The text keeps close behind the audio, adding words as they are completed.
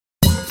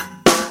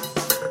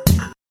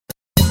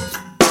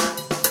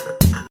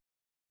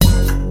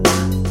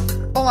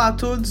Olá a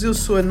todos, eu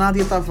sou a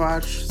Nádia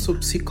Tavares, sou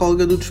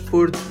psicóloga do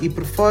desporto e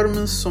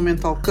performance, sou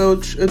mental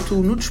coach,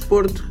 atuo no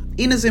desporto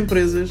e nas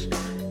empresas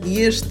e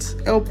este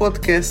é o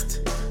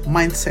podcast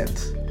Mind7.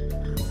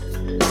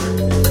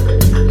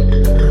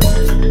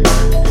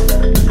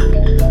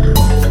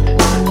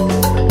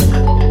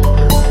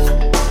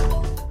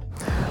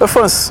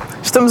 Afonso,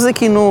 estamos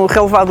aqui no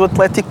relevado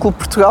Atlético Clube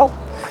Portugal.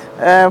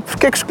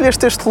 Porquê é que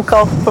escolheste este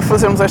local para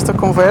fazermos esta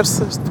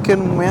conversa, este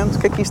pequeno momento? O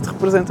que é que isto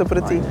representa para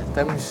ti?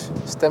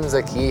 Estamos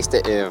aqui,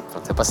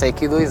 eu passei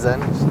aqui 2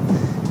 anos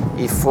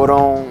e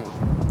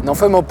não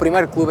foi o meu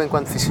primeiro clube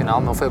enquanto profissional,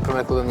 não foi o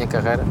primeiro clube da minha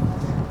carreira,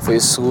 foi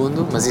o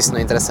segundo, mas isso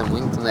não interessa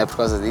muito, não é por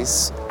causa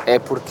disso, é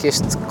porque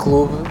este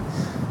clube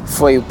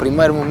foi o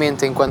primeiro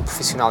momento enquanto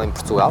profissional em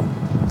Portugal,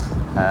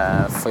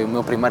 foi o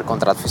meu primeiro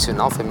contrato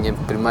profissional, foi a minha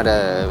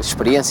primeira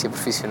experiência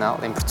profissional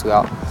em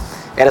Portugal,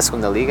 era a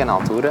segunda liga na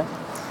altura.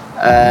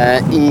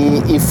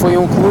 E foi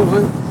um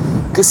clube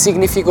que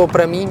significou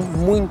para mim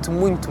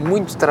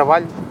muito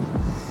trabalho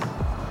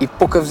e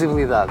pouca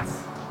visibilidade.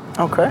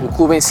 Okay. O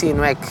clube em si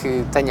não é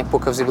que tenha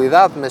pouca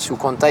visibilidade, mas o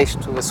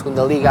contexto, a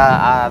segunda liga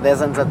há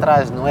 10 anos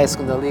atrás não é a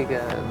segunda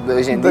liga de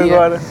hoje em dia.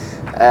 Agora.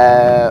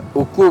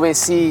 O clube em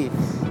si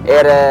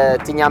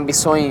tinha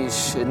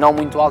ambições não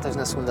muito altas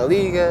na segunda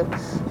liga,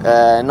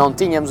 não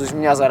tínhamos os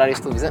melhores horários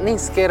de televisão, nem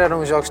sequer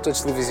eram os jogos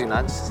todos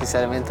televisionados,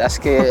 sinceramente,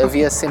 acho que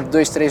havia sempre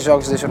 2, 3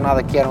 jogos da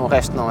jornada que eram, o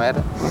resto não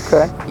era.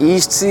 Okay. E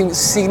isto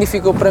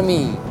significou para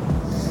mim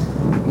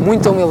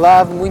muita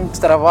humildade, muito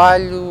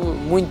trabalho,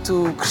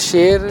 muito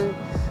crescer,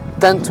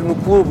 tanto no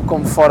clube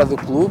como fora do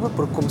clube,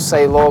 porque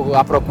comecei logo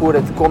à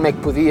procura de como é que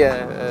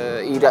podia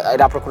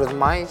ir à procura de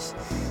mais.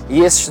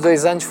 E esses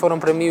 2 anos foram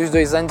para mim os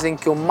 2 anos em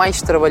que eu mais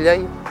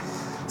trabalhei,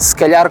 se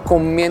calhar com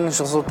menos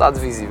resultado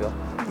visível.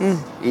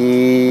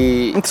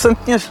 E... Interessante,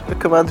 tinhas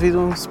acabado de vir de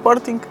um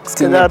Sporting, que se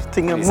calhar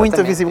tinha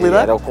muita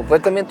visibilidade. Era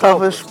completamente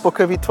Estavas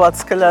pouco habituado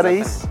se calhar a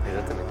isso.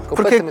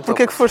 Exatamente.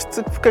 Porquê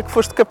é que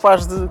foste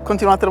capaz de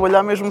continuar a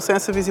trabalhar mesmo sem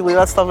essa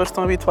visibilidade se estavas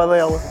tão habituado a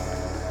ela?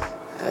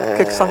 O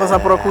que é que estavas à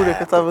procura?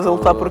 Que estavas a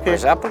lutar por quê?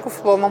 Já porque o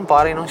futebol não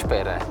para e não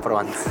espera,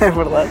 pronto. É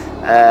verdade.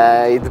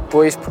 E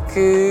depois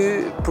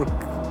porque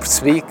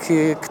percebi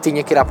que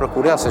tinha que ir à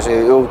procura, ou seja,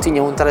 eu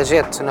tinha um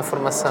trajeto na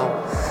formação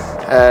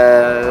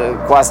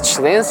quase de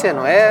excelência,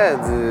 não é?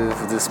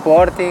 De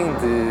Sporting,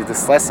 de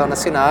seleção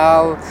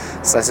nacional,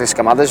 seleções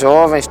camadas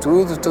jovens,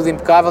 tudo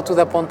impecável, tudo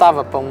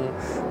apontava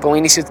para um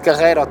início de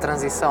carreira ou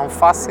transição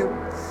fácil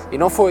e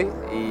não foi.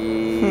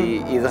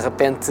 E de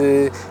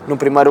repente, no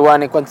primeiro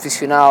ano enquanto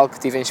profissional que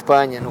estive em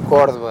Espanha, no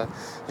Córdoba,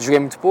 joguei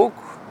muito pouco,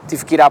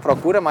 tive que ir à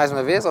procura mais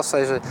uma vez, ou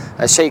seja,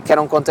 achei que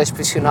era um contexto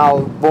profissional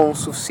bom o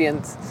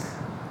suficiente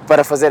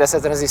para fazer essa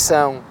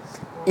transição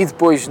e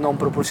depois não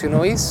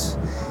proporcionou isso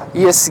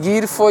e a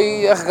seguir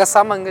foi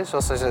arregaçar mangas,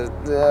 ou seja,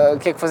 o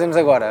que é que fazemos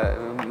agora?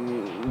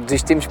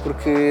 Desistimos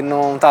porque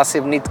não está a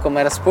ser bonito como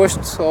era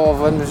suposto ou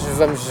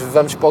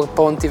vamos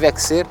para onde tiver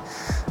que ser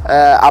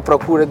à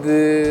procura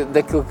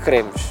daquilo que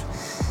queremos?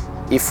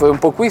 E foi um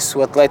pouco isso.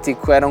 O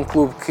Atlético era um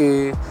clube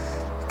que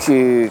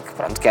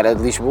era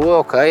de Lisboa,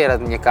 ok, era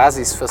de minha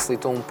casa, isso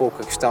facilitou um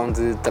pouco a questão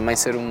de também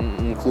ser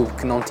um clube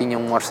que não tinha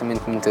um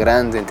orçamento muito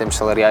grande, em termos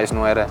salariais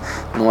não era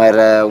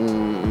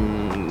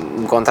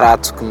um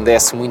contrato que me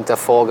desse muita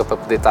folga para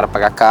poder estar a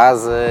pagar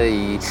casa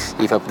e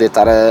para poder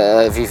estar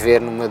a viver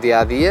no meu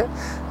dia-a-dia,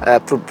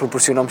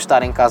 proporcionou-me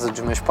estar em casa dos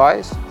meus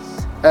pais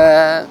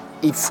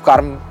e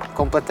focar-me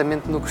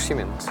completamente no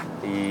crescimento.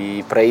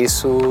 E para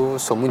isso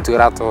sou muito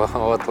grato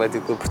ao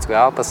Atlético de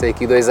Portugal, passei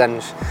aqui 2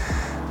 anos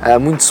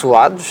muito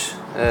suados,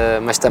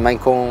 mas também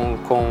com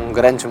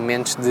grandes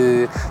momentos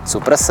de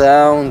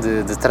superação,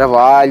 de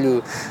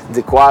trabalho,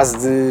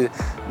 de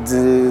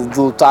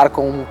lutar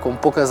com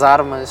poucas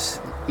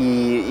armas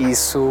e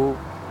isso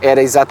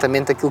era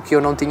exatamente aquilo que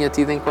eu não tinha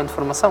tido enquanto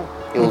formação.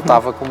 Eu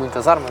lutava com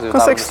muitas armas.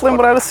 Consegues-te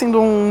lembrar assim de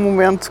um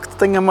momento que te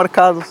tenha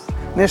marcado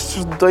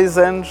nestes 2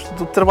 anos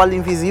do trabalho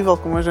invisível,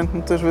 como a gente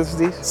muitas vezes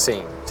diz?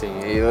 Sim.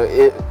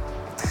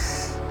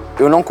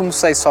 Eu não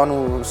comecei só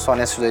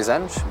nesses 2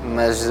 anos,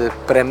 mas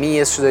para mim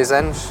esses 2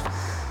 anos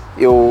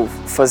eu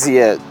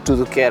fazia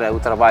tudo o que era o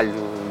trabalho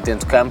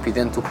dentro do campo e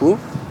dentro do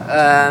clube,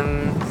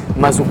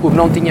 mas o clube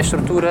não tinha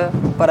estrutura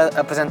para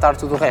apresentar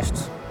tudo o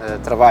resto.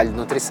 Trabalho de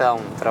nutrição,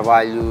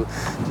 trabalho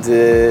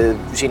de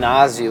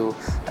ginásio,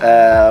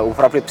 o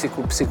próprio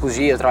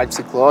psicologia, trabalho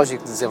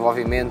psicológico, de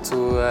desenvolvimento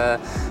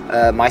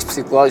mais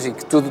psicológico,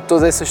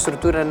 toda essa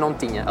estrutura não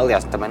tinha.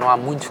 Aliás, também não há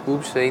muitos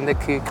clubes ainda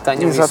que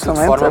tenham isso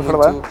de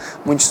forma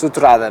muito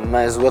estruturada,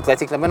 mas o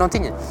Atlético também não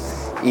tinha.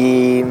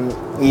 E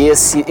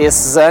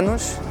esses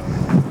anos,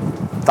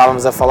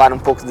 estávamos a falar um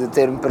pouco de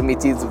ter-me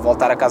permitido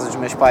voltar à casa dos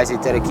meus pais e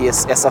ter aqui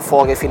essa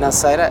folga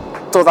financeira,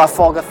 toda a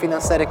folga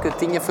financeira que eu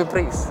tinha foi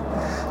para isso.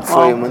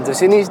 Foi uma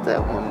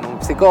nutricionista, uma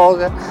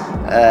psicóloga,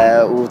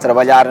 o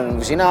trabalhar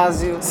no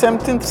ginásio. Isso é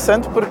muito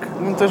interessante porque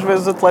muitas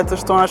vezes os atletas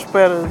estão à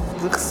espera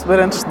de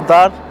receber antes de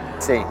dar.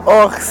 Sim.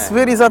 Ou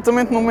receber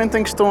exatamente no momento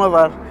em que estão a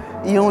dar.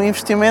 E um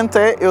investimento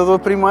eu dou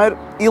primeiro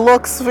e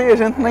logo se vê, a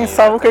gente nem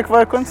sabe o que é que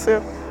vai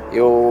acontecer.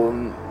 Eu,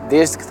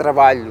 desde que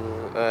trabalho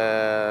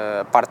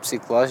a parte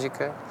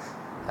psicológica,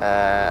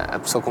 a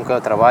pessoa com quem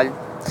eu trabalho,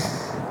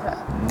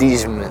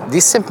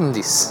 sempre me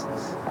disse,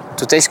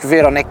 tu tens que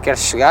ver onde é que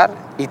queres chegar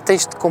e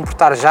tens de te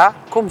comportar já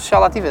como se já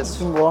lá tivesses.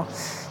 Boa.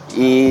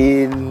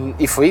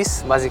 E foi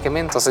isso,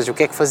 basicamente, ou seja, o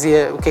que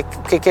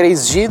é que era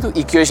exigido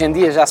e que hoje em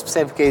dia já se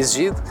percebe que é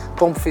exigido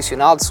para um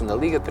profissional de segunda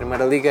liga, de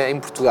primeira liga em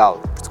Portugal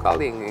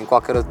e em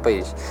qualquer outro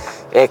país.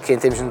 É que em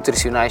termos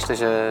nutricionais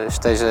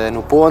esteja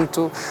no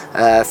ponto,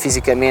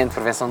 fisicamente,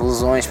 prevenção de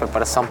lesões,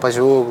 preparação para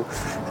jogo,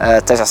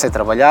 esteja a ser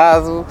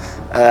trabalhado,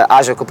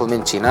 haja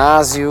complemento de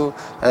ginásio,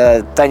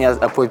 tenha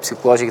apoio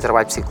psicológico e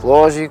trabalho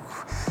psicológico.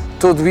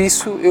 Tudo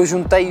isso, eu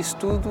juntei isso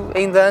tudo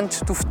ainda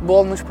antes do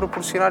futebol nos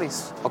proporcionar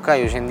isso.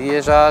 Ok, hoje em dia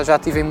já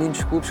tive em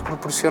muitos clubes que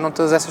proporcionam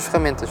todas essas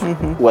ferramentas.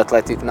 O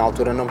Atlético na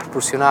altura não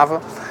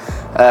proporcionava,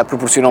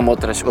 proporcionou-me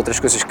outras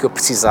coisas que eu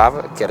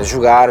precisava, que era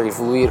jogar,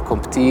 evoluir,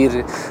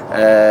 competir,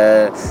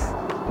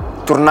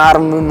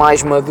 tornar-me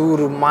mais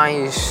maduro,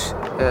 mais,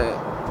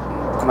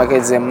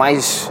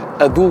 mais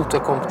adulto a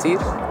competir,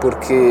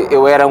 porque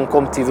eu era um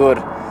competidor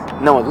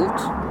não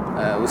adulto.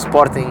 O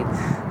Sporting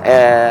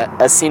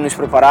assim nos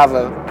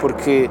preparava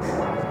porque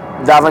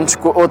dava-nos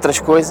outras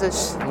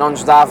coisas, não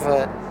nos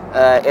dava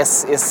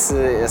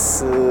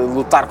esse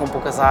lutar com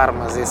poucas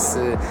armas,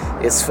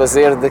 esse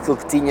fazer daquilo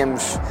que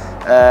tínhamos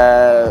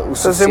o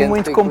suficiente. Fazer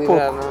muito com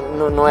pouco.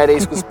 Não era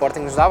isso que o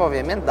Sporting nos dava,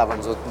 obviamente,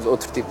 dava-nos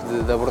outro tipo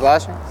de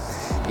abordagem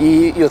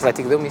e o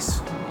Atlético deu-me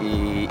isso.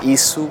 E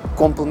isso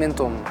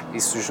complementou-me,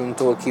 isso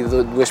juntou aqui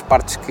duas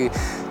partes que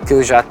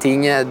eu já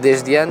tinha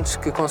desde antes,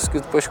 que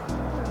conseguiu depois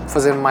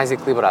fazer-me mais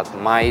equilibrado,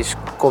 mais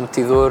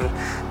competidor,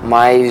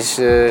 mais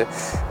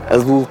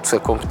adulto a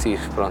competir.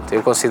 Pronto,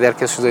 eu considero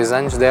que esses 2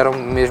 anos deram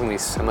mesmo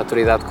isso, a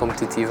maturidade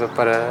competitiva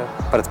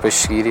para depois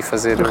seguir e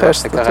fazer o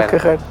resto da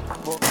carreira.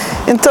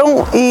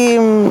 Então,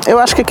 eu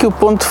acho que aqui o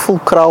ponto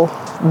fulcral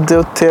de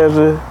eu ter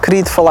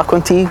querido falar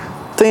contigo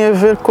tem a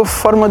ver com a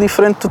forma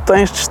diferente que tu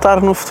tens de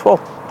estar no futebol.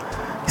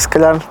 E se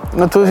calhar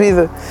na tua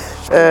vida.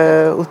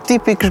 O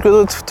típico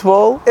jogador de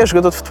futebol é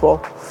jogador de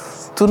futebol.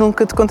 Tu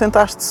nunca te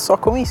contentaste só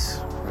com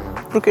isso.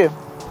 Porquê?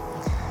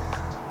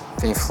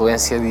 Tem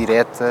influência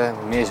direta,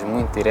 mesmo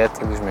muito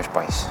direta, dos meus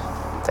pais.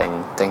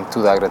 Tenho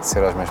tudo a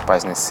agradecer aos meus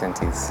pais nesse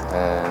sentido.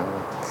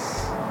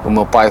 O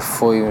meu pai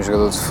foi um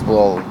jogador de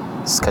futebol,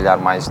 se calhar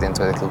mais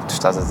dentro daquilo que tu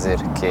estás a dizer,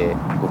 que é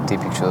o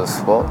típico jogador de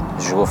futebol,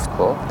 jogou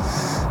futebol.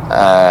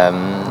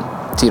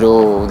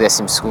 Tirou o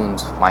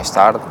 12º mais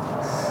tarde,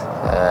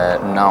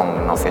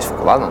 não fez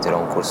faculdade, não tirou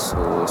um curso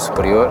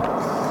superior,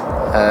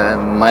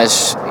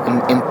 mas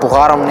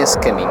empurraram-me nesse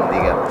caminho,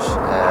 digamos.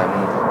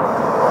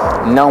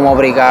 Não me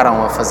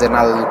obrigaram a fazer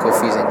nada do que eu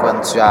fiz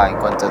enquanto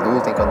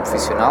adulto, enquanto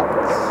profissional,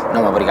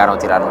 não me obrigaram a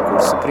tirar um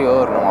curso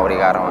superior, não me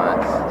obrigaram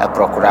a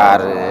procurar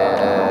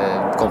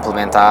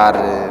complementar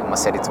uma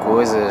série de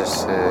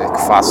coisas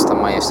que faço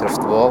também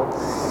extra-futebol,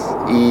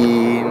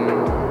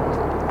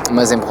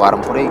 mas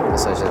empurraram-me por aí, ou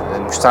seja,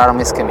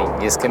 mostraram-me esse caminho,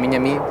 e esse caminho a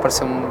mim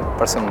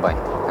pareceu-me bem.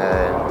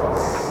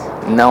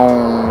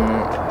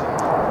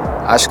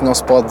 Acho que não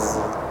se pode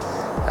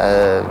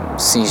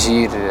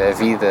cingir a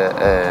vida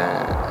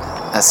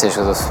a ser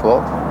jogador de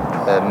futebol,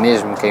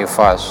 mesmo quem o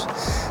faz,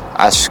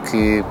 acho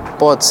que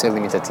pode ser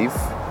limitativo.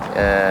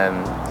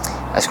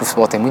 Acho que o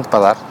futebol tem muito para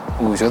dar,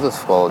 o jogador de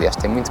futebol, aliás,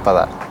 tem muito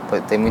para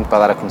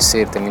dar a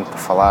conhecer, tem muito para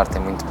falar,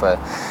 tem muito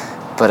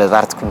para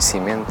dar-te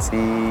conhecimento,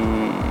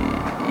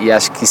 e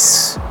acho que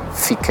isso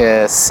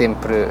fica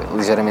sempre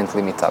ligeiramente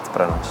limitado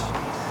para nós.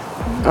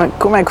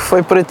 Como é que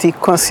foi para ti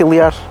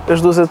conciliar as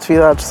duas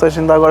atividades? Ou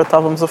seja, ainda agora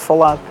estávamos a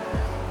falar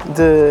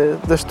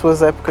das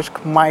tuas épocas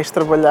que mais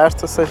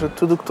trabalhaste, ou seja,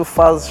 tudo o que tu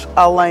fazes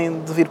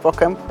além de vir para o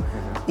campo,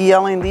 e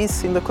além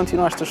disso ainda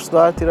continuaste a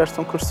estudar, tiraste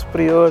um curso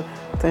superior,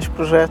 tens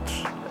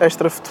projetos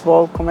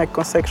extra-futebol. Como é que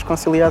consegues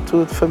conciliar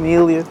tudo,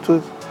 família,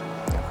 tudo?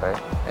 Ok,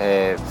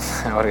 é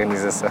a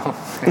organização,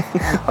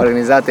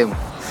 organizar tempo.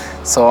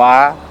 Só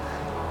há,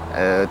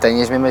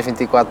 tenho as mesmas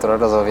 24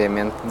 horas,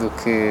 obviamente, do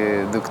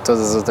que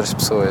todas as outras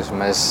pessoas,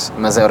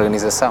 mas é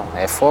organização,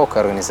 é foco,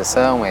 é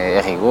organização, é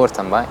rigor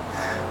também.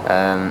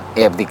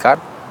 É abdicar,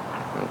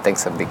 tem que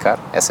se abdicar,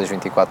 essas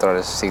 24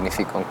 horas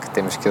significam que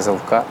temos que as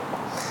alocar,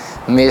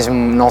 mesmo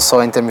não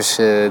só em termos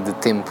de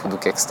tempo do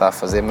que é que se está a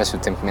fazer, mas o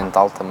tempo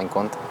mental também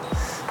conta.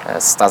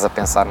 Se estás a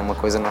pensar numa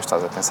coisa, não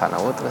estás a pensar na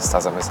outra. Se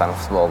estás a pensar no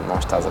futebol, não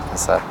estás a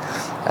pensar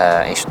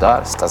em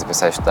estudar. Se estás a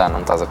pensar em estudar,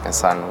 não estás a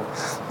pensar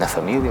na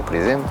família, por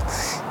exemplo.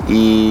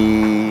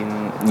 E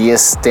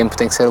esse tempo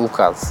tem que ser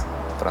alocado.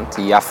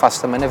 Pronto, e há fases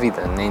também na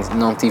vida.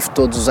 Não tive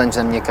todos os anos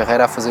da minha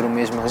carreira a fazer o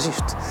mesmo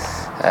registro.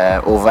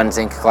 Houve anos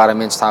em que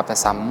claramente estava a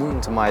pensar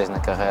muito mais na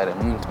carreira,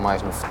 muito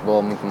mais no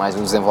futebol, muito mais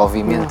no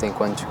desenvolvimento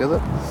enquanto jogador.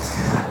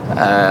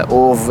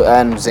 Houve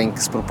anos em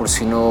que se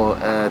proporcionou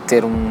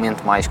ter um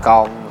momento mais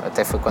calmo,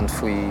 até foi quando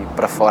fui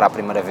para fora a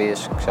primeira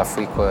vez, que já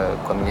fui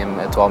com a minha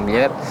atual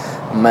mulher,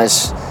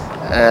 mas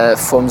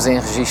fomos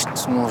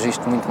num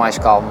registro muito mais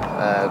calmo,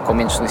 com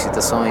menos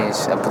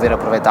solicitações, a poder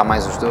aproveitar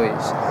mais os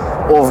dois.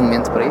 Houve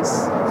momento para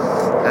isso.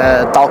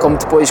 tal como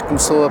depois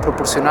começou a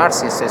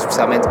proporcionar-se,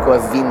 especialmente com a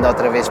vinda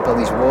outra vez para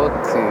Lisboa,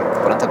 que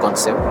pronto,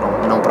 aconteceu,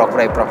 não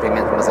procurei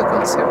propriamente, mas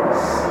aconteceu.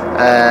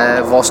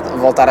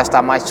 Voltar a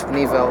estar mais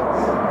disponível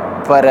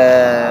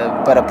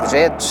para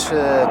projetos,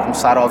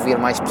 começar a ouvir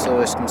mais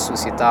pessoas que me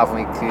suscitavam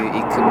e que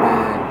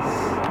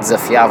me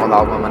desafiavam de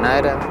alguma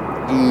maneira,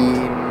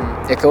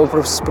 e acabou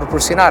por se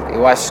proporcionar.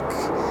 Eu acho que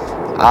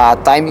há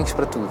timings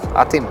para tudo,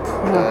 há tempo,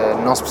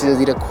 não se precisa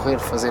de ir a correr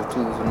fazer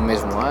tudo no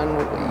mesmo ano,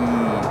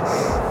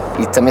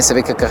 e também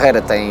saber que a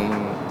carreira tem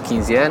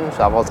 15 anos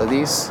à volta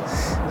disso,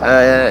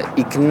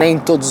 e que nem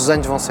todos os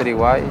anos vão ser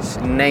iguais,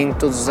 nem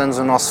todos os anos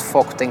o nosso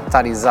foco tem que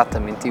estar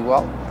exatamente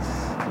igual,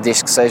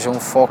 desde que seja um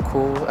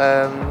foco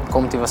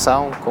com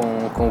motivação,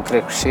 com o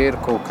querer crescer,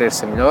 com o querer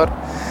ser melhor.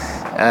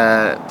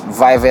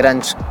 Vai haver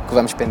anos que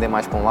vamos pender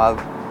mais para um lado,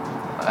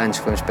 anos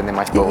que vamos pender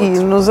mais para o outro. E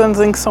nos anos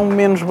em que são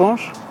menos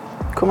bons,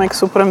 como é que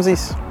superamos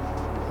isso?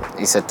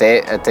 Isso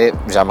até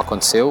já me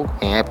aconteceu,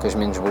 em épocas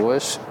menos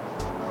boas,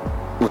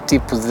 o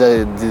tipo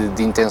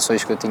de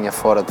intenções que eu tinha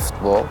fora de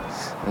futebol,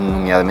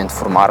 nomeadamente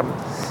formar-me,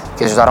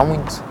 que ajudaram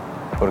muito,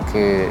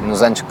 porque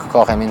nos anos que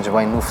correm menos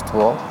bem no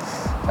futebol,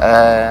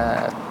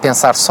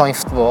 pensar só em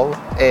futebol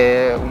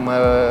é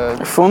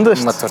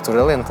uma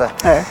tortura lenta.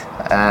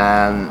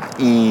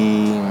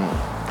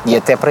 E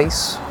até para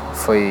isso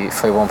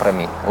foi bom para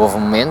mim. Houve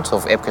momentos,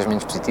 houve épocas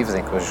menos positivas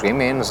em que eu joguei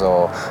menos,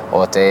 ou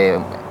até,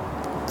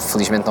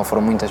 felizmente não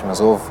foram muitas, mas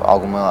houve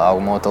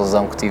alguma outra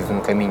lesão que tive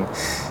no caminho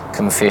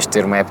que me fez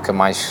ter uma época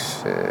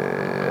mais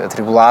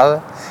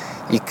atribulada,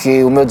 e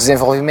que o meu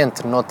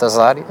desenvolvimento noutras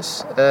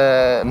áreas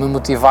me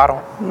motivaram,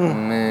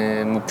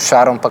 me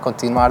puxaram para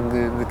continuar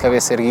de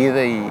cabeça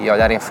erguida e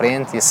olhar em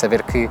frente, e a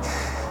saber que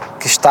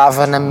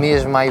estava na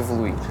mesma a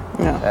evoluir.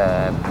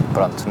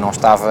 Pronto, não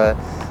estava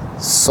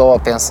só a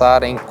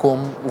pensar em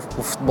como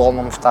o futebol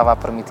não me estava a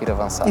permitir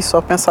avançar. E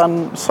só pensar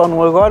só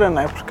no agora,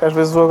 não é? Porque às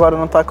vezes o agora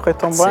não está a correr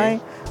tão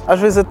bem, às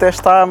vezes até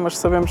está, mas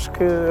sabemos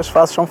que as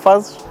fases são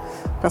fases.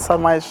 Pensar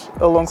mais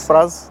a longo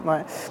prazo, não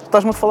é?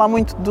 Estás-me a falar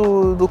muito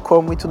do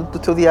como e do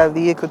teu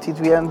dia-a-dia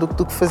cotidiano,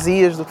 do que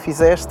fazias, do que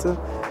fizeste,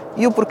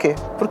 e o porquê?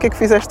 Porquê que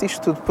fizeste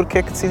isto tudo? Porquê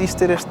é que decidiste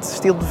ter este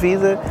estilo de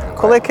vida?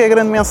 Qual é que é a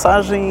grande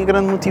mensagem e a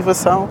grande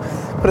motivação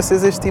para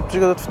seres este tipo de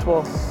jogador de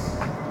futebol?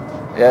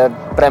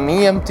 Para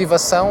mim a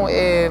motivação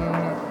é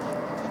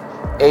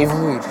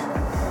evoluir.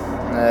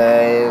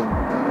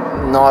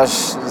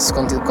 Nós, se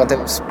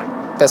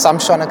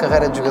pensarmos só na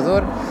carreira de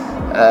jogador,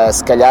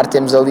 se calhar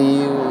temos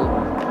ali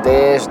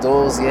 10,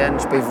 12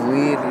 anos para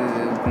evoluir,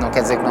 não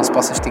quer dizer que não se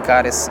possa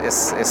esticar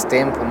esse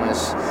tempo,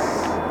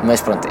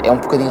 mas pronto, é um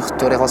bocadinho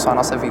redutor em relação à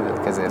nossa vida,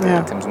 quer dizer,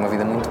 temos uma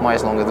vida muito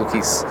mais longa do que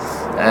isso.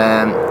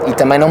 E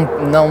também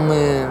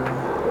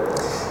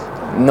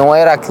não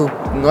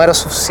era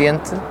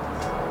suficiente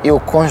eu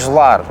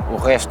congelar o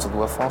resto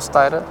do Afonso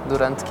Taira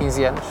durante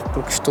 15 anos,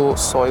 porque estou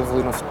só a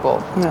evoluir no futebol.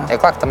 É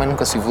claro que também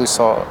nunca se evolui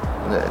só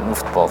no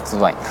futebol,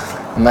 tudo bem,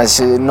 mas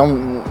não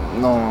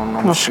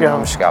me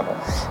chegava.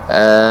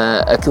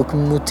 Aquilo que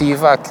me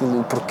motiva,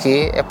 o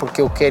porquê, é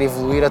porque eu quero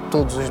evoluir a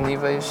todos os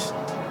níveis,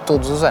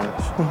 todos os anos.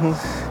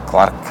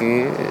 Claro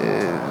que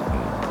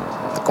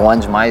com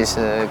anos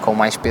com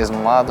mais peso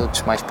num lado,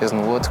 outros mais peso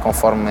no outro,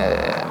 conforme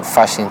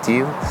faz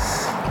sentido,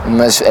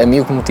 mas a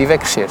mim o que me motiva é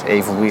crescer, é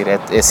evoluir,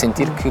 é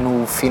sentir que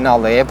no final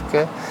da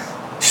época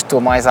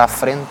estou mais à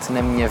frente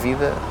na minha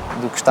vida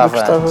do que estava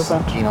antes.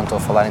 E não estou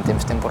a falar em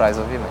termos temporais,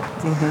 obviamente.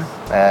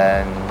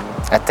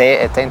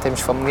 Até em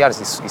termos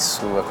familiares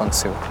isso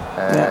aconteceu.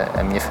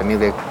 A minha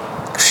família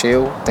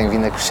cresceu, tem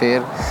vindo a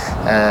crescer,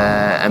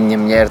 a minha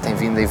mulher tem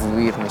vindo a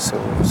evoluir no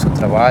seu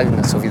trabalho,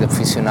 na sua vida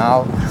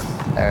profissional,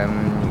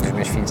 os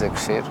meus filhos a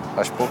crescer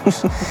aos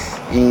poucos,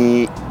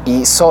 e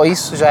só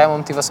isso já é uma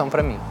motivação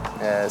para mim.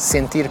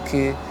 Sentir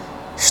que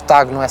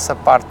estagno essa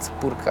parte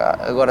porque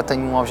agora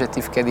tenho um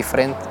objetivo que é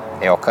diferente,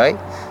 é ok,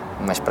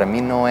 mas para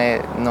mim não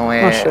é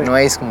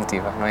isso que me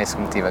motiva,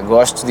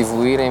 Gosto de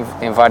evoluir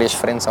em várias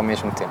frentes ao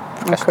mesmo tempo,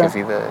 porque acho que a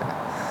vida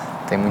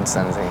tem muitos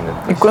anos ainda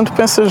depois. E quando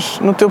pensas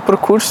no teu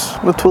percurso,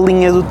 na tua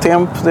linha do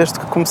tempo, desde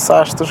que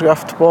começaste a jogar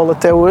futebol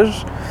até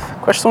hoje,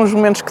 quais são os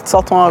momentos que te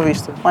saltam à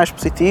vista? Mais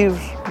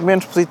positivos,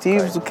 menos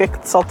positivos? O que é que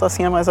te salta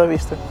assim a mais à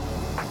vista?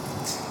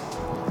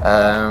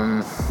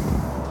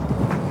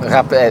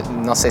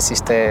 Não sei se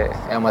isto é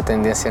uma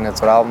tendência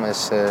natural,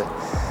 mas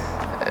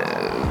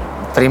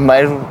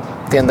primeiro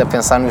tendo a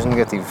pensar nos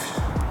negativos,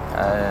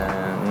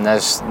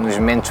 nos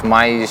momentos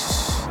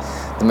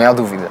de maior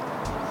dúvida.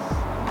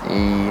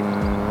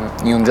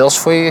 E um deles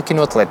foi aqui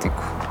no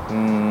Atlético,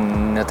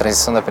 na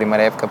transição da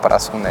primeira época para a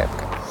segunda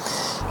época.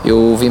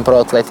 Eu vim para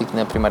o Atlético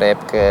na primeira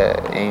época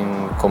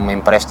como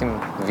empréstimo,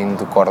 vindo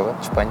do Córdoba,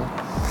 de Espanha.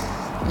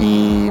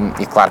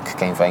 E claro que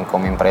quem vem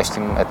como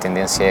empréstimo, a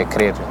tendência é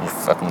querer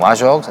acumular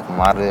jogos,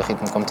 acumular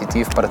ritmo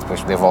competitivo para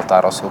depois poder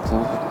voltar ao seu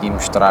clube e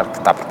mostrar que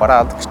está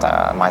preparado, que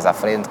está mais à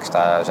frente, que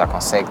já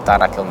consegue estar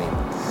naquele nível.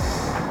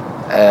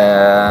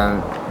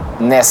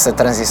 Nessa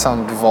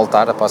transição de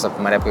voltar após a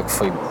primeira época, que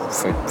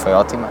foi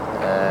ótima,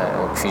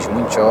 que fiz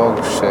muitos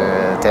jogos,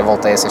 até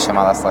voltei a ser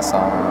chamado à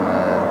seleção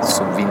de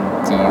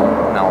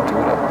sub-21 na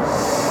altura.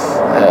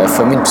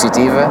 foi muito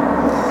positiva,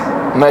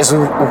 mas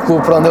o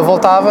clube para onde eu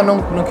voltava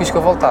não quis que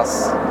eu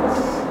voltasse.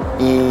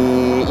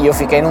 E eu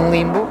fiquei num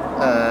limbo,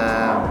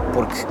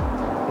 porque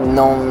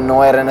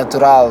não era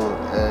natural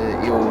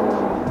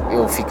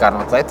eu ficar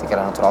no Atlético,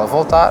 era natural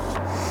voltar.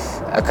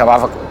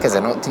 Acabava, quer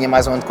dizer, tinha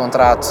mais um ano de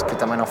contrato que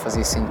também não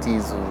fazia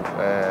sentido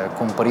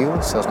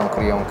cumpri-lo, se eles não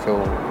queriam que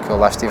eu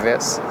lá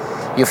estivesse,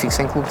 e eu fico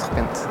sem clube de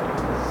repente.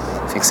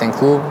 Fico sem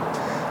clube,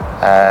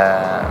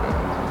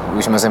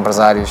 os meus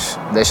empresários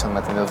deixam de me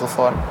atender o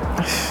telefone,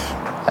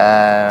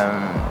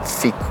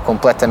 fico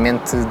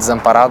completamente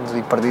desamparado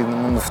e perdido no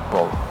mundo do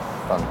futebol.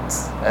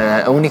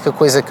 A única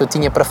coisa que eu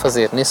tinha para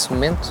fazer nesse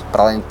momento,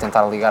 para além de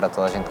tentar ligar a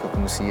toda a gente que eu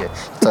conhecia,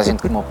 toda a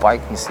gente que o meu pai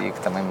conhecia, que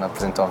também me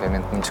apresentou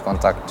obviamente muitos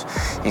contactos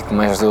e que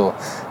me ajudou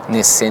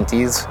nesse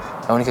sentido,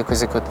 a única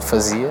coisa que eu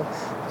fazia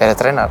era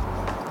treinar.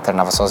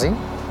 Treinava sozinho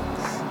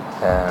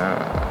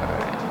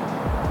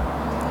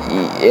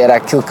e era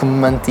aquilo que me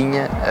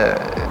mantinha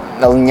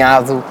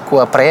alinhado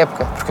com a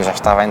pré-época, porque eu já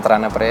estava a entrar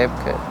na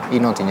pré-época e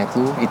não tinha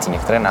clube e tinha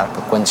que treinar,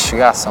 porque quando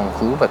chegasse a um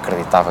clube,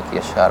 acreditava que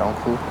ia chegar a um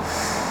clube,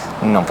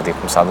 não podia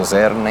começar do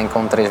zero, nem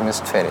com 3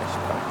 meses de férias.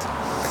 Pronto.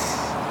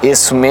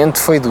 Esse momento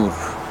foi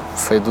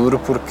duro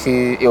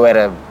porque eu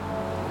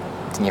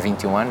tinha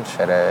 21 anos,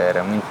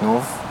 era muito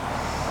novo,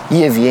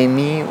 e havia em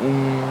mim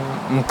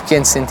um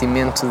pequeno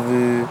sentimento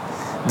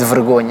de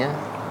vergonha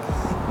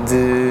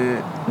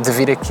de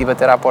vir aqui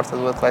bater à porta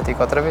do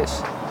Atlético outra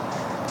vez.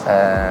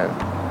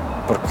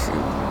 Porque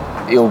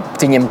eu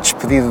tinha-me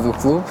despedido do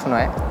clube, não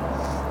é?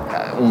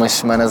 Umas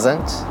semanas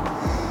antes,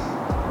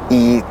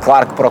 e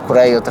claro que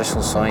procurei outras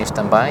soluções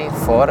também,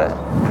 fora,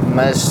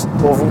 mas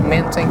houve um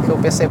momento em que eu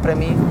pensei para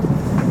mim,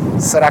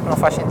 será que não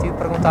faz sentido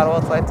perguntar ao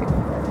Atlético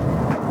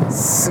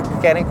se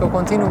querem que eu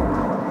continue?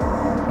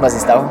 Mas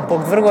isso dava um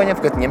pouco de vergonha,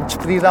 porque eu tinha-me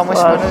despedido há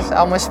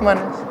umas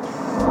semanas.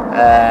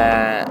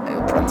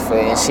 Pronto,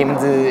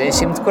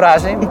 enchi-me de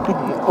coragem.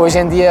 Hoje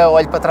em dia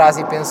olho para trás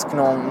e penso que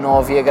não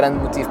havia grande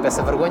motivo para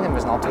essa vergonha,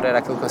 mas na altura era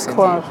aquilo que eu sentia.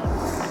 Claro.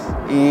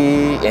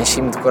 E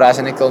enchi-me de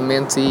coragem naquele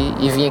momento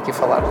e vim aqui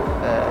falar.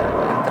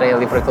 Entrei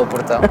ali por aquele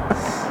portão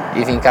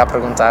e vim cá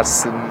perguntar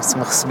se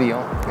me recebiam,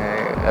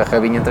 a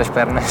rabinha entre as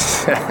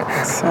pernas.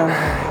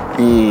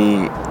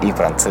 e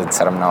pronto,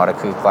 disseram-me na hora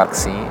que claro que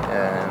sim,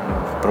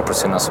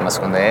 proporcionou-se uma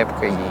segunda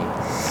época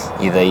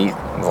e daí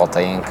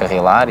voltei a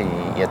encarrilar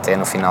e até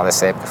no final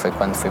dessa época foi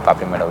quando fui para a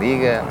Primeira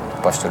Liga,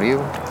 para o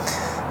Estoril.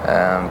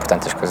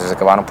 Portanto as coisas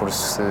acabaram por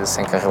se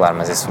encarrilar,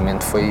 mas esse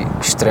momento foi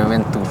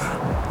extremamente duro,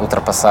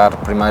 ultrapassar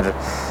primeiro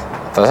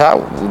já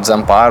o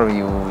desamparo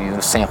e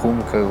o sem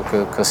rumo que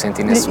eu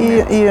senti nesse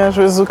momento. E às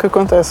vezes o que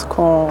acontece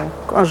com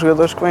os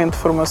jogadores que vêm de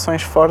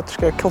formações fortes,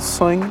 que é aquele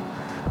sonho,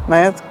 não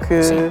é? De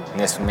que... Sim,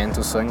 nesse momento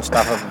o sonho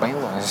estava bem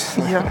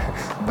longe,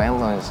 bem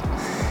longe.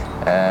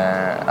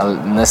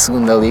 Na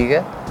segunda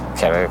liga,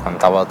 que era quando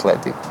estava o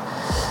Atlético,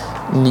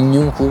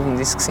 nenhum clube me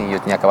disse que sim. Eu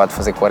tinha acabado de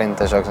fazer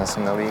 40 jogos na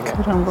segunda liga.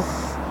 Caramba.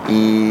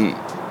 E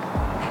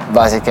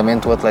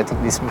basicamente o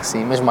Atlético disse-me que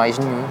sim, mas mais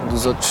nenhum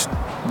dos outros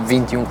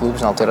 21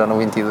 clubes, na altura eram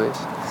 22,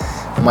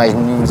 mais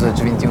nenhum dos outros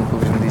 21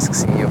 clubes me disse que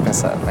sim. E eu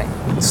pensava, bem,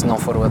 se não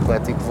for o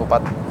Atlético vou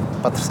para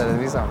a terceira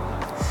divisão.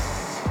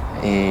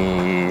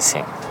 E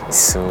sim,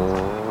 isso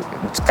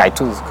cai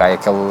tudo, cai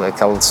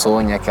aquele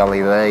sonho, aquela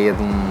ideia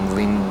de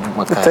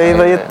uma carreira. Até a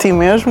ideia de ti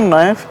mesmo, não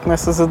é?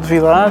 Começas a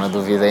duvidar. Uma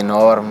dúvida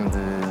enorme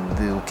de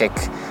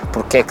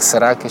porque é que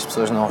será que as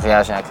pessoas não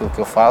reagem àquilo que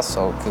eu faço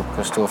ou àquilo que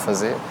eu estou a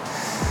fazer.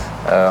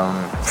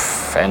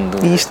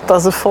 E isto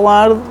estás a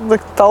falar da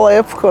tal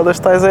época, ou das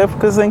tais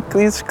épocas em que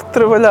dizes que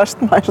trabalhaste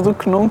mais do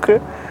que nunca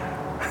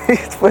e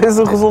depois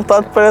o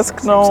resultado parece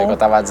que não... Sim, eu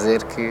estava a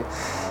dizer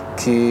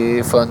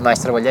que foi onde mais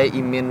trabalhei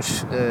e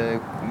menos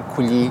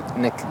colhi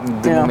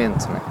de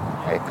momento, não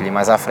é? Colhi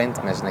mais à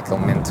frente, mas naquele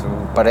momento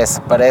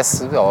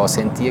parece ou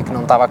sentia que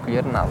não estava a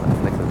colher nada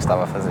daquilo que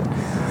estava a fazer.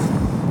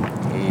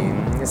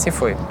 E assim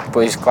foi.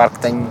 Depois, claro que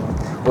tenho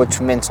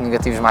outros momentos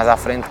negativos mais à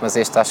frente, mas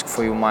este acho que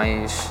foi o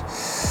mais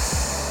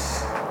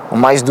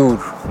duro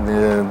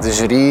de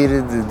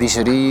gerir, de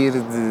digerir,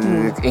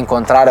 de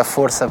encontrar a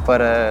força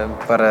para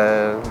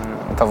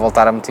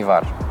voltar a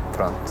motivar.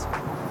 Pronto.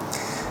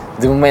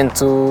 De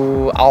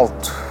momento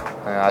alto,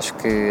 acho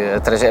que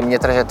a minha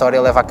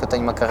trajetória leva a que eu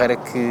tenho uma carreira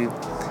que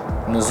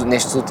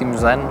nestes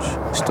últimos anos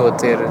estou a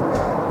ter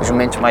os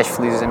momentos mais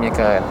felizes da minha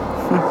carreira.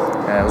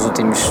 Os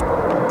últimos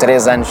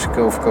 3 anos que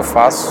eu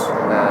faço,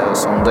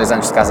 são 2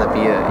 anos de Casa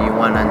Pia e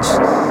 1 ano antes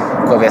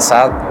com a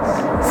Bessade,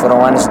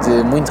 foram anos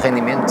de muito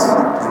rendimento,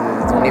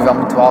 de um nível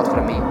muito alto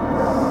para mim,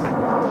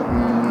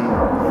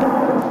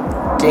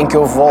 em que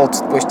eu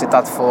volto depois de ter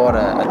estado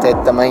fora, até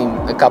também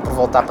acabo por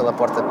voltar pela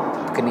porta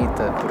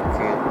pequenita,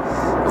 porque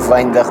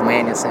venho da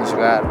Roménia sem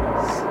jogar,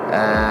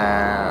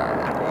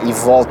 e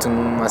volto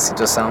numa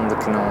situação de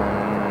que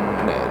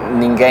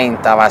ninguém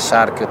estava a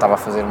achar que eu estava a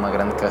fazer uma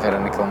grande carreira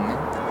naquele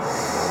momento,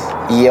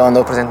 e é onde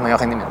eu apresento maior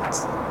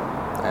rendimento.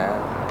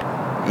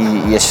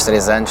 E estes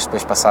 3 anos,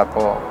 depois de passar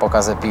para o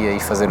Casa Pia e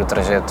fazer o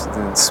trajeto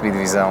de subir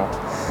divisão,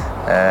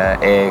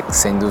 é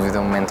sem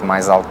dúvida o momento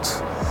mais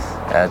alto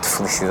de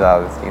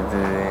felicidade e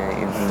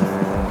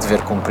de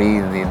dever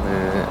cumprido e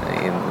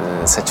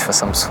de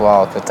satisfação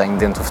pessoal que eu tenho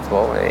dentro do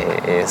futebol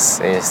é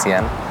este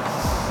ano.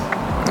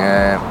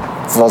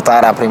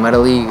 Voltar à Primeira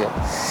Liga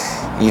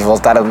e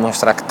voltar a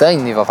demonstrar que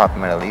tenho nível para a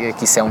Primeira Liga,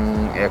 que isso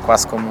é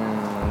quase como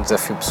um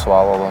desafio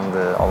pessoal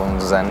ao longo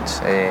dos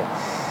anos.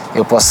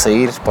 Eu posso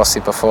sair, posso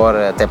ir para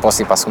fora, até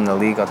posso ir para a Segunda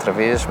Liga outra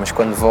vez, mas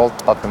quando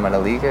volto para a Primeira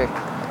Liga,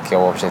 que é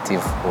o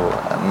objetivo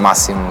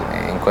máximo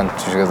enquanto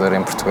jogador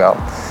em Portugal,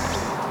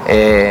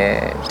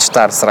 é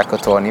testar, será que eu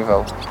estou ao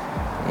nível?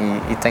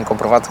 E tenho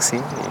comprovado que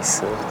sim.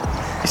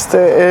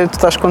 Tu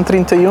estás com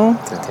 31,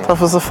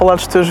 estavas a falar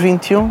dos teus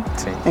 21,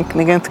 sim, em que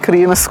ninguém te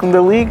queria na Segunda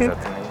Liga.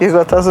 Exatamente. E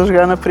agora estás a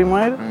jogar na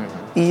Primeira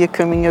e a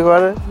caminho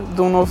agora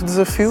de um novo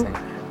desafio, sim,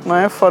 não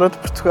é? Fora de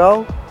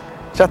Portugal.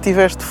 Já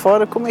estiveste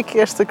fora, como é que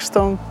é esta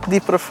questão de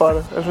ir para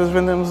fora? Às vezes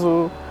vendemos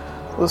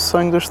o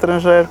sonho do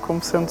estrangeiro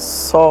como sendo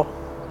só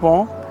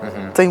bom,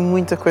 tem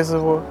muita coisa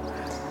boa,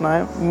 não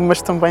é?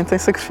 Mas também tem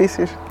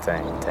sacrifícios.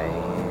 Tem.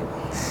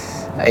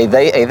 A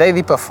ideia de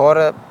ir para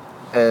fora,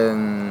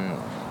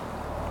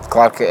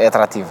 claro que é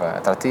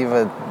atrativa,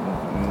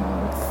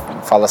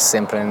 fala-se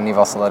sempre em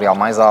nível salarial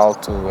mais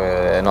alto,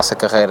 a nossa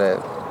carreira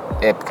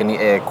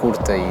é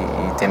curta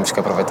e temos que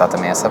aproveitar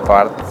também essa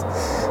parte.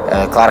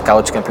 Claro que há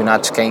outros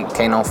campeonatos,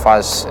 quem não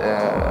faz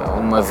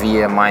uma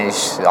via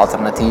mais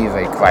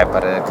alternativa e que vai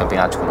para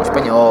campeonatos como o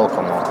espanhol,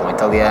 como o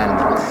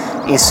italiano,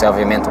 isso é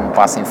obviamente um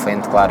passo em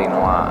frente, claro, e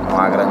não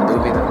há grande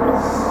dúvida.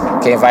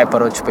 Quem vai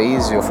para outros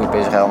países, eu fui para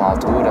Israel na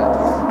altura,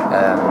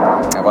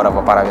 agora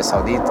vou para a Arábia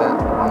Saudita,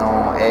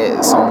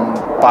 são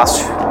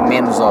passos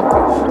menos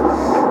óbvios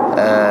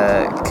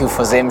que o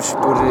fazemos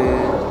por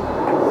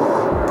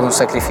um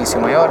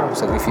sacrifício maior, um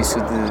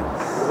sacrifício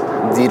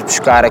de ir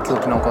buscar aquilo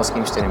que não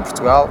conseguimos ter em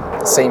Portugal.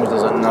 Saímos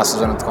da nossa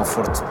zona de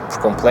conforto por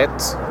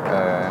completo,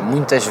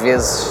 muitas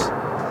vezes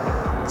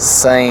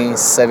sem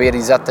saber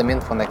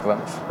exatamente para onde é que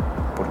vamos,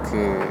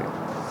 porque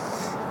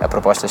a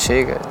proposta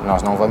chega,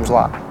 nós não vamos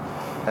lá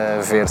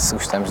ver se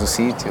gostamos do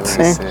sítio,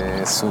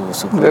 se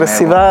o ver a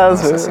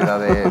cidade.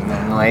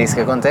 Não é isso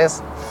que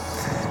acontece.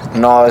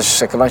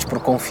 Nós acabamos por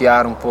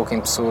confiar um pouco em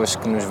pessoas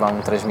que nos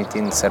vão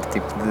transmitindo certo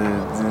tipo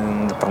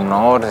de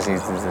pormenores e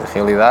de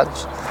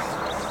realidades,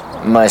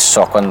 mas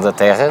só quando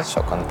aterras,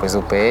 só quando pões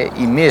o pé,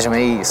 e mesmo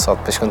aí, só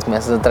depois quando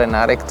começas a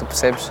treinar é que tu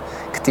percebes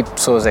que tipo de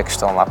pessoas é que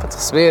estão lá para te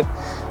receber,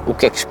 o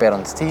que é que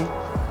esperam de ti.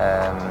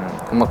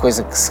 Uma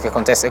coisa que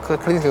acontece, eu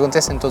acredito que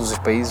acontece em todos os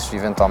países,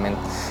 eventualmente,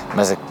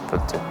 mas eu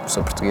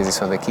sou português e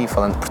sou daqui,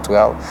 falando de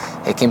Portugal,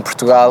 é que em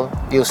Portugal,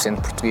 eu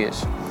sendo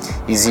português,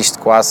 existe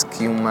quase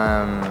que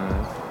uma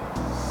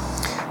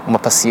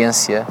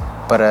paciência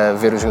para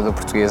ver o jogador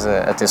português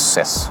a ter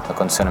sucesso.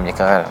 Aconteceu na minha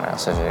carreira, não é? Ou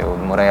seja, eu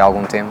demorei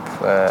algum tempo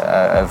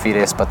a vir a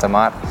esse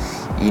patamar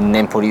e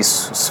nem por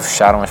isso se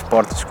fecharam as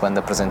portas quando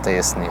apresentei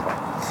esse nível.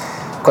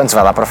 Quando se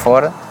vai lá para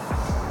fora,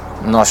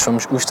 nós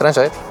somos o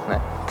estrangeiro, não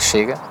é? Que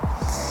chega,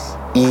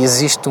 e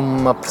existe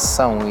uma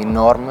pressão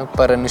enorme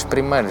para nos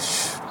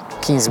primeiros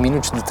 15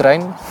 minutos de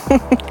treino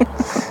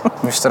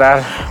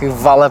mostrar que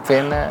vale a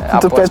pena a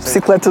tu pé de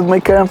bicicleta de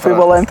meio campo e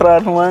bola a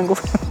entrar no ângulo.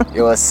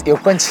 Eu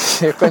quando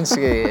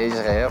cheguei a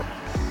Israel,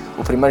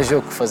 o primeiro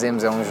jogo que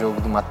fazemos é um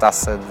jogo de uma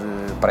taça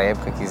de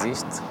pré-época que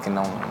existe, que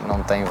não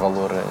tem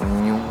valor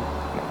nenhum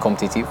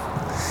competitivo,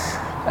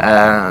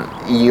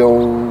 e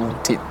eu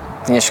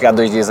tinha chegado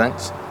 2 dias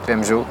antes,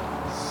 tivemos jogo,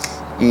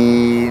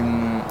 e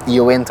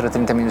eu entro a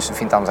 30 minutos do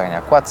fim, estávamos a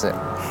ganhar 4-0,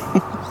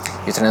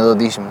 e o treinador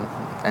diz-me,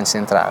 antes de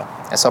entrar,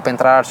 é só para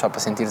entrar, só para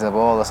sentires a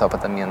bola, só para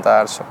te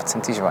ambientares, só para te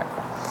sentires bem.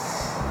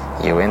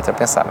 E eu entro a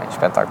pensar, bem,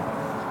 espetáculo,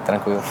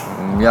 tranquilo,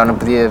 melhor não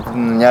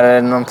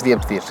podia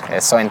pedir, é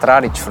só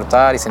entrar e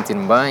desfrutar e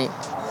sentir-me bem.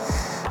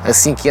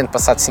 Assim que entro,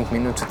 passados 5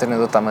 minutos, o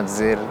treinador está-me a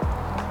dizer,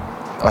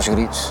 aos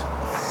gritos,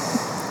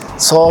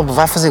 só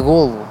vai fazer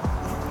golo.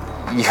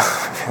 E eu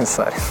a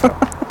pensar,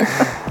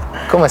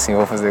 como assim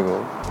vou fazer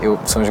golo? Eu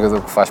sou um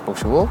jogador que faz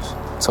poucos golos,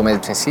 sou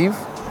médio defensivo,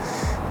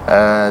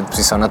 de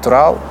posição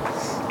natural,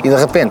 e de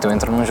repente eu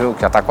entro num jogo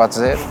que já está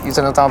 4-0 e o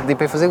treinador está a pedir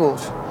para ir fazer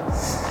golos.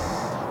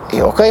 E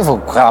eu, ok, vou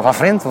correr lá para a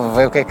frente, vou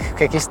ver o que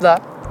é que isto dá.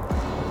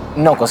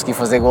 Não consegui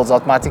fazer golos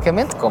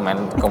automaticamente, como é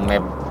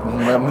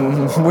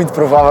muito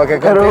provável que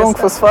aconteça. Era bom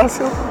que fosse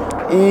fácil.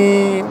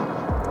 E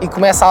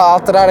começa a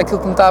alterar aquilo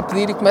que me está a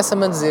pedir e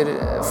começa-me a dizer,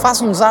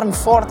 faz um desarme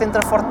forte,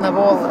 entra forte na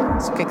bola.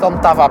 O que é que ele me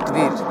estava a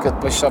pedir, que eu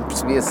depois só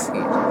percebi a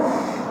seguir,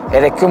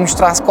 era que eu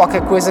mostrasse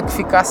qualquer coisa que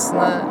ficasse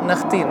na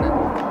retina.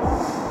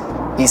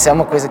 Isso é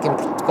uma coisa que em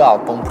Portugal,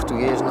 para um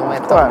português, não é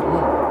tão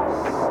comum.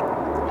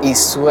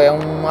 Isso é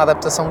uma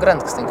adaptação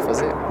grande que se tem que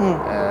fazer.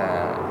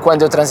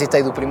 Quando eu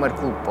transitei do primeiro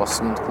clube para o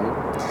segundo clube,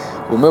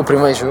 o meu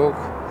primeiro jogo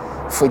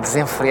foi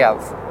desenfreado.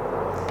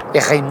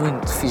 Errei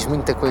muito, fiz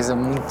muita coisa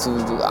muito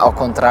ao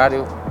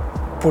contrário,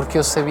 porque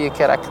eu sabia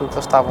que era aquilo que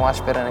eles estavam à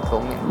espera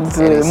naquele momento.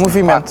 De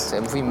movimento. É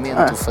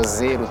movimento,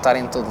 fazer, o estar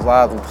em todo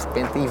lado, de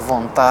repente, e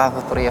vontade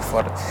por aí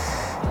afora,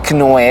 que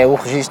não é o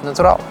registro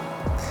natural.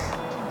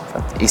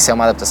 Portanto, isso é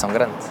uma adaptação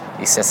grande,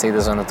 isso é sair da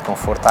zona de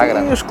conforto à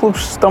grande. E os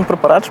clubes estão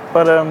preparados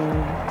para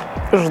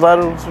ajudar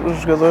os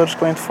jogadores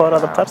que vêm de fora a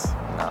adaptar-se?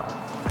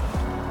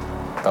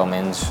 Pelo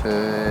menos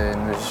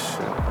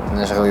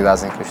nas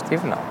realidades em que eu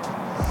estive, não.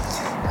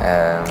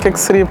 O que é que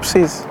seria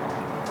preciso?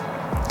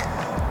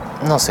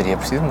 Não seria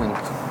preciso muito.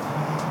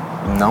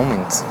 Não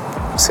muito.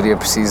 Seria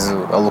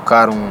preciso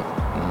alocar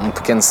um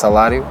pequeno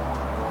salário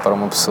para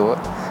uma pessoa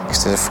que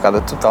esteja focada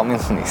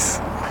totalmente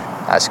nisso.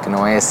 Acho que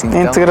não é assim tão...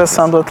 A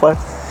integração do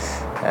atleta.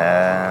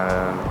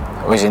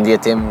 Hoje em dia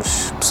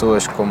temos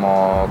pessoas como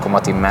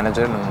o team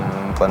manager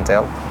num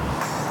plantel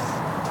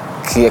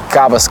que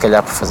acaba se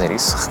calhar por fazer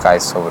isso, recai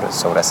sobre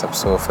essa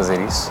pessoa fazer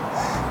isso,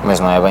 mas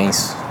não é bem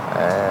isso.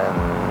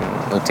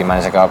 O team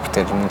manager acaba por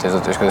ter muitas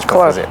outras coisas para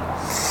fazer.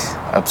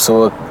 A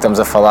pessoa que estamos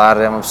a falar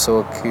é uma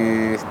pessoa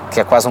que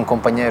é quase um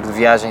companheiro de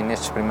viagem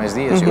nestes primeiros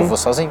dias. Eu vou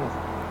sozinho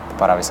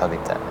para a Arábia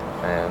Saudita,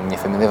 a minha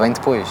família vem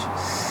depois.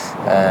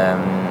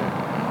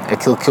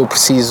 Aquilo que eu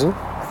preciso,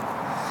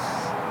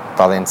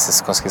 para além de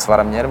se conseguisse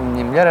levar a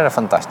minha mulher era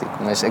fantástico,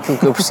 mas aquilo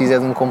que eu preciso é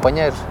de um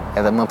companheiro,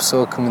 é de uma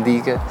pessoa que me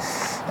diga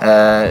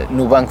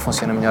no banco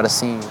funciona melhor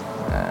assim,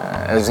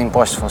 os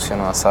impostos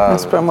funcionam assado, no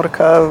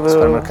supermercado, o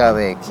supermercado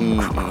é aqui,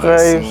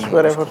 os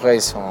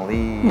correios são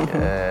ali,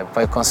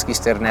 para conseguires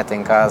ter net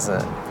em casa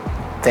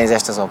tens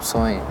estas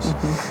opções,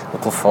 o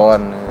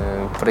telefone,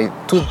 por aí,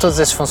 todos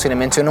esses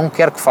funcionamentos eu não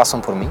quero que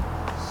façam por mim.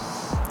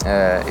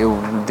 Eu,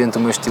 dentro do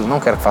meu estilo, não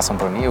quero que façam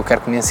por mim, eu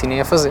quero que me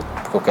ensinem a fazer,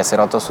 porque eu quero ser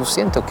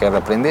autossuficiente, eu quero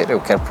aprender, eu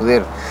quero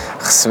poder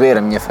receber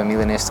a minha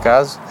família, neste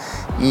caso,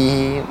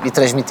 e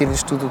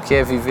transmitir-lhes tudo o que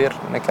é viver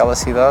naquela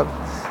cidade,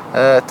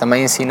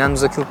 também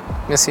ensinando-nos aquilo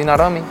que me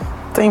ensinaram a mim.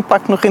 Tem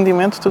impacto no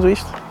rendimento tudo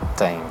isto?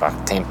 Tem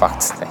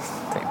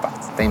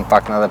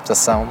impacto na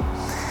adaptação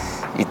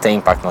e tem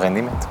impacto no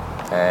rendimento.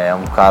 É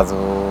um bocado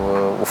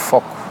o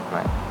foco, não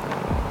é?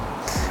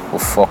 O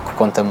foco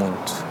conta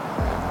muito.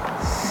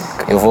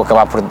 Eu vou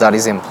acabar por dar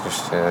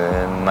exemplos,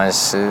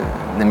 mas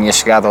na minha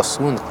chegada ao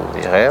segundo clube de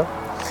Israel,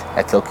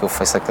 aquele que eu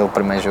fiz, aquele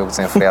primeiro jogo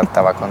desenfreado que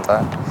estava a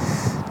contar,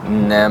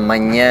 na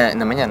manhã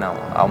não,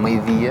 ao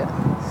meio-dia,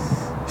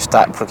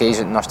 porque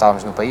aí nós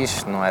estávamos no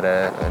país, não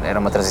era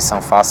uma transição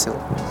fácil,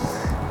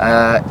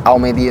 ao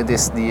meio-dia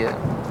desse dia,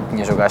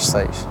 tinha jogo às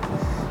 6,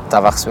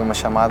 estava a receber uma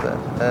chamada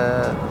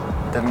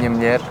da minha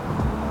mulher,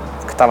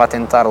 que estava a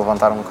tentar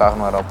levantar um carro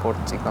no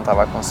aeroporto e que não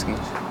estava a conseguir,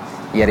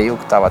 e era eu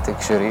que estava a ter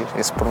que gerir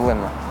esse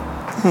problema.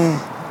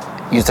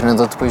 E o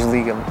treinador depois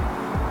liga-me,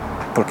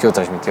 porque eu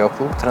transmiti ao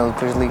clube, o treinador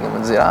depois liga-me a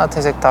dizer: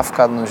 tens é que estar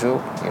focado no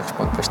jogo, e eu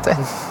respondo: pois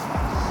tenho.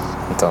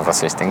 Então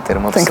vocês têm que ter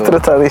uma pessoa que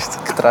tratar disto.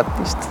 Que trate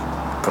disto,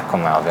 porque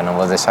como é óbvio, eu não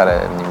vou deixar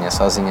a minha mulher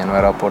sozinha no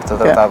aeroporto a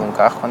tratar de um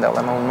carro quando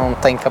ela não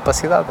tem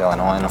capacidade,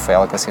 não foi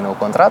ela que assinou o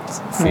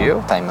contrato, fui eu,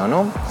 está em meu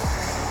nome,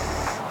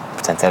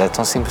 portanto era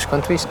tão simples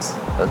quanto isto.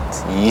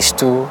 E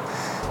isto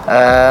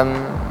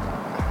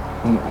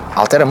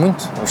altera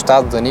muito o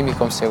estado anímico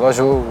como se chega ao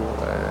jogo.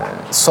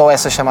 Só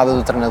essa chamada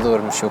do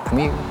treinador mexeu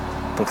comigo,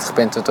 porque de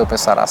repente eu estou a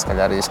pensar, se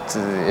calhar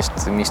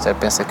este mister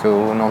pensa que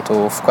eu não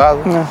estou focado,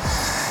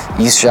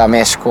 e isso já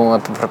mexe com a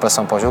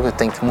preparação para o jogo. Eu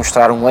tenho que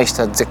mostrar um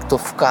extra, dizer que estou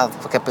focado,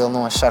 porque é para ele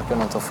não achar que eu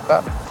não estou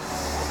focado.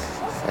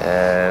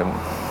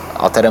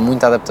 Altera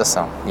muito a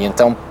adaptação, e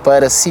então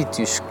para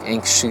sítios em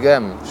que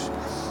chegamos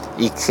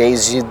e que é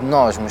exigido de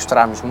nós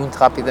mostrarmos muito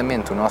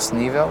rapidamente o nosso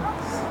nível,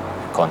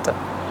 conta.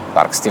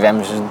 Claro que se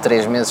tivermos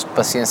 3 meses de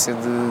paciência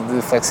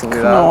de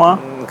flexibilidade,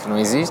 que não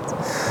existe,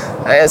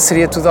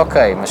 seria tudo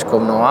ok, mas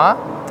como não há,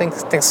 tem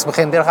que se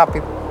render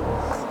rápido.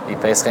 E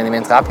para esse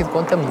rendimento rápido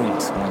conta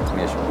muito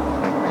mesmo.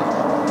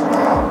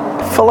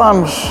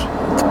 Falámos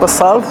de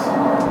passado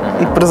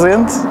e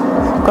presente.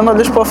 Quando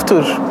olhas para o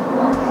futuro,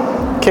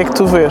 o que é que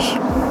tu vês?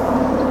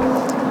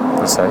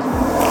 Não sei.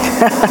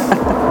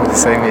 Não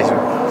sei mesmo.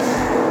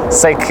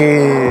 Sei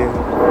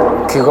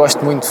que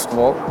gosto muito de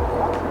futebol.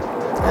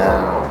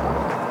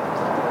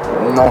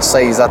 Não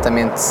sei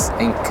exatamente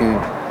em que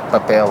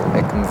papel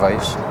é que me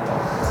vejo.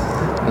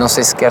 Não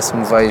sei sequer se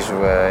me vejo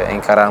a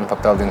encarar um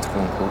papel dentro de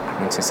um clube,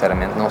 muito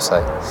sinceramente, não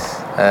sei.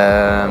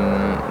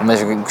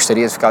 Mas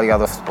gostaria de ficar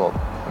ligado ao futebol.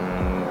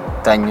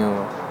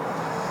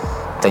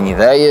 Tenho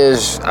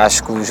ideias,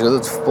 acho que o jogador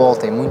de futebol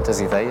tem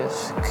muitas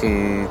ideias,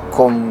 que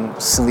como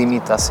se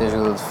limita a ser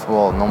jogador de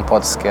futebol não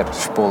pode sequer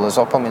expô-las,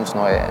 ou pelo menos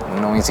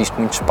não existe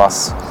muito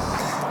espaço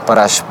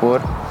para as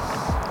expor.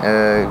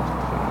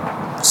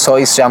 Só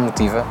isso já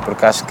motiva,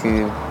 porque acho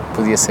que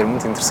podia ser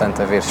muito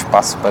interessante haver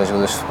espaço para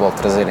jogadores de futebol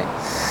trazerem,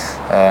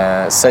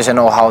 seja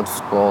know-how de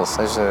futebol,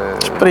 seja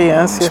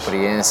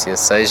experiência,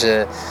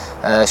 seja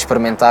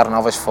experimentar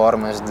novas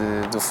formas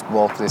do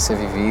futebol poder ser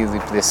vivido e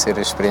poder ser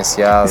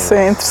experienciado. Isso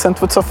é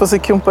interessante, vou-te só fazer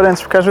aqui um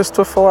parênteses, porque às vezes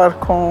estou a falar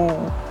com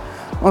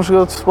um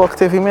jogador de futebol que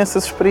teve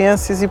imensas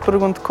experiências e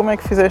pergunto: como é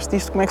que fizeste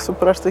isto, como é que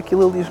superaste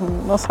aquilo? Ele diz-me: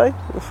 não sei,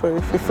 eu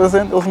fui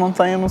fazendo. Eles não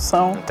têm a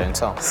noção,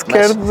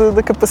 sequer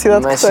da capacidade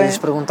que têm. Mas se lhes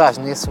perguntares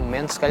nesse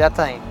momento, se calhar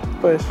têm.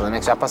 Pois. O problema é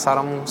que já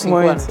passaram 5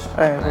 anos.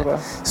 É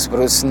verdade.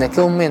 Se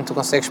naquele momento tu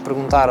consegues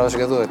perguntar ao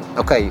jogador: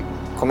 ok,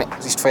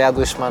 isto foi há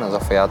 2 semanas ou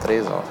foi há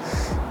 3,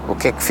 o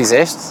que é que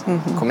fizeste,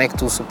 como é que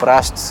tu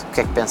superaste, o que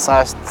é que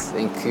pensaste,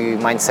 em que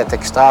mindset é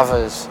que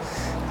estavas,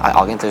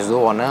 alguém te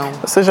ajudou ou não.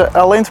 Ou seja,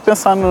 além de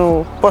pensar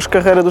no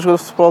pós-carreira do jogador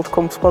de futebol, de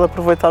como se pode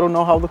aproveitar o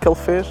know-how do que ele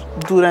fez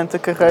durante a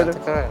carreira.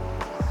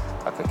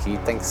 Aqui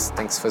tem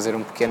que se fazer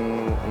um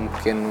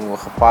pequeno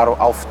reparo,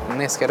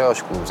 nem sequer é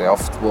aos clubes, é ao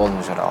futebol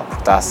no geral,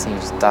 porque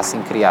está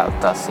assim criado,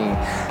 está assim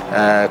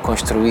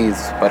construído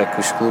para que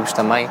os clubes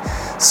também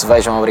se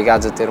vejam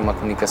obrigados a ter uma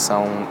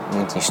comunicação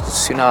muito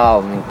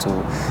institucional, muito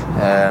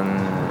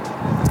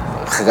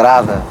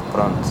regrada,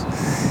 pronto.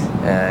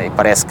 E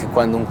parece que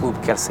quando um clube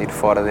quer sair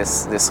fora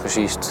desse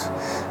registro,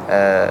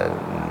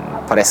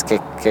 parece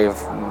que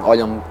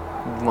olham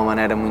de uma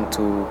maneira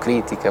muito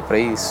crítica para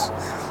isso.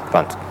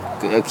 Pronto.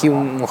 Aqui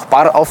um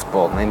reparo ao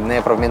futebol, nem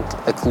é propriamente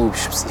a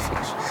clubes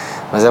específicos.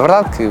 Mas é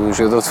verdade que o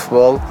jogador de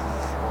futebol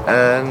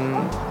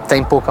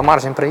tem pouca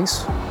margem para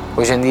isso.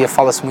 Hoje em dia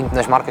fala-se muito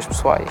nas marcas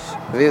pessoais.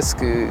 Vê-se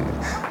que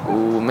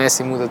o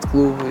Messi muda de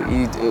clube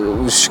e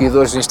os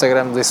seguidores do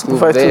Instagram desse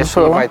clube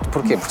deixam e vai.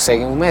 Porquê? Porque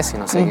seguem o Messi,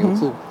 não seguem o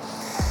clube.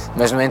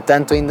 Mas, no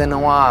entanto, ainda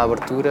não há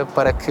abertura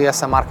para que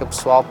essa marca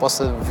pessoal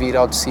possa vir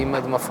ao de cima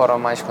de uma forma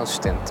mais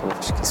consistente. Eu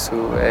acho que isso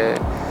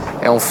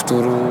é um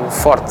futuro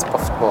forte para o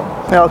futebol.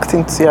 É algo que te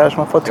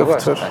entusiasma para o teu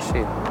futuro. Acho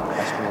mesmo.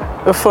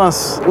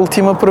 Afonso,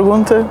 última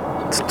pergunta.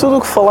 De tudo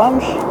o que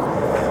falámos,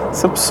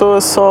 se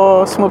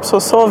uma pessoa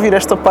só ouvir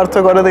esta parte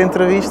agora da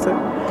entrevista,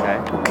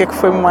 o que é que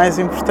foi mais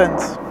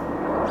importante?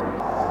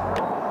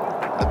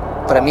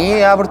 Para mim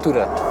é a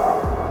abertura.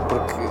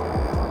 Porque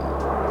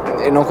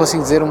eu não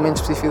consigo dizer um momento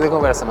específico da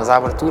conversa, mas a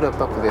abertura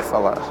para poder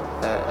falar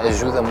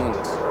ajuda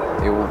muito.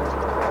 Eu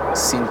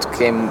sinto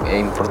que é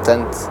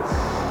importante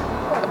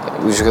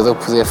o jogador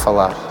poder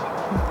falar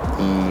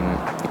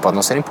e pode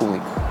não ser em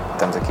público.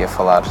 Estamos aqui a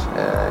falar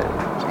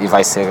e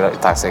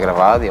está a ser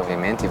gravado, e,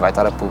 obviamente, e vai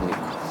estar a público.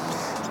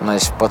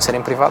 Mas pode ser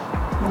em privado.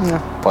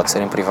 Pode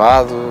ser em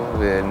privado.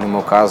 No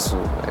meu caso,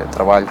 eu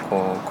trabalho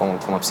com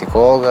uma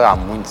psicóloga há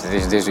muito,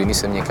 desde o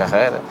início da minha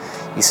carreira.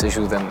 Isso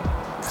ajuda-me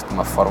de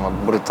uma forma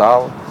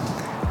brutal.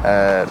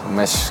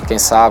 Mas quem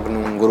sabe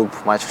num grupo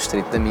mais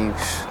restrito de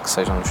amigos, que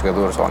sejam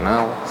jogadores ou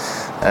não,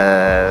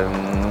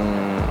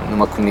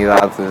 numa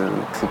comunidade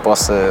que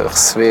possa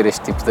receber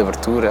este tipo de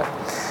abertura,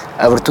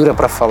 a abertura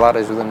para falar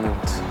ajuda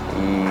muito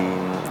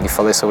e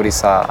falei sobre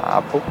isso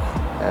há pouco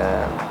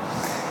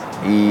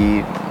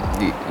e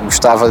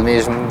gostava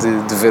mesmo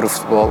de ver o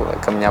futebol a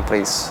caminhar para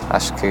isso.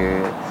 Acho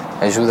que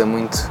ajuda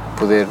muito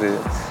poder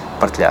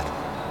partilhar.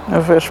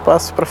 Haver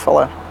espaço para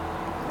falar.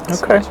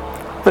 Isso ok. Mesmo.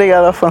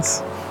 Obrigado,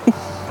 Afonso.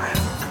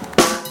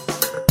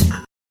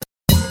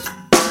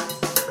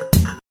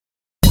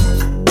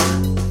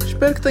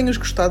 Espero que tenhas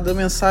gostado da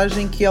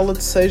mensagem, que ela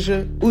te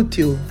seja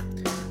útil.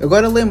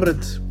 Agora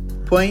lembra-te,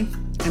 põe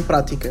em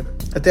prática.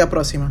 Até à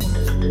próxima.